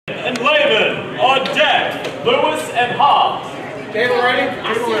Lehman on deck. Lewis and Hobbs. Table ready?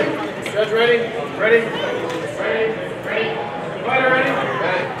 Table ready. Judge ready? Ready? Ready? Ready? Fighter ready?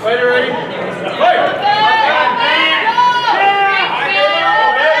 Fighter ready? Fight!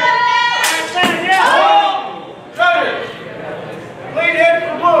 Judges! Lead hit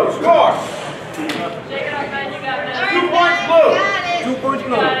for blue. Score! Shake it off, man. You got this. 2 points blue. 2 points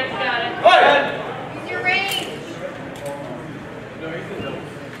blue. Got it. Fight! Use your range.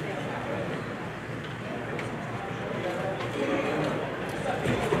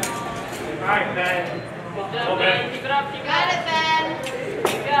 All right, Ben. Good job, Ben. Keep it up. You got it, Ben.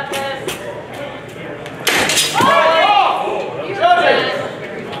 You got this. Oh! Judges!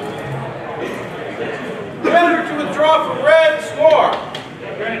 Failure to withdraw from red. Score!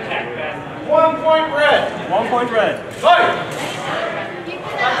 Good attack, Ben. 1 point red. 1 point red. Fight!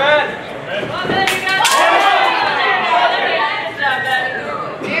 Not bad. Well, Ben, you got it. Good job, Ben.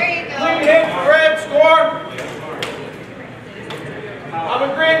 There you go. Lead hit for red. Score! I'm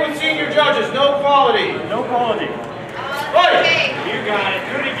agreeing with senior judges. No quality. No quality. Fight! Okay. You got it.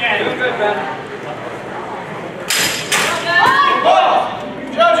 Do it again. Do good, Ben. Ball!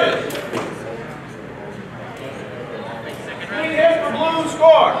 Judges! Lead hit for blue.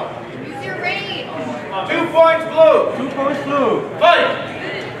 Score! Use your range. 2 points blue. 2 points blue. Fight!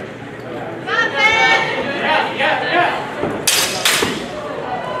 Come on, Ben. Yeah.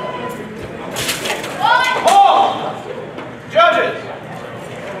 Ball! Judges!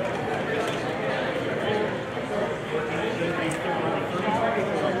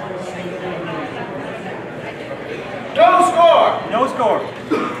 No score! No score.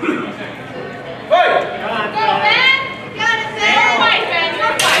 Fight! Go, Ben. You got it, Ben. Your fight, Ben.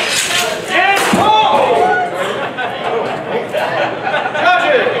 Your fight. Oh!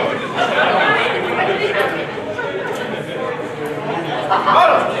 Judges! Hold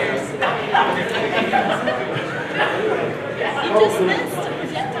on. You just missed.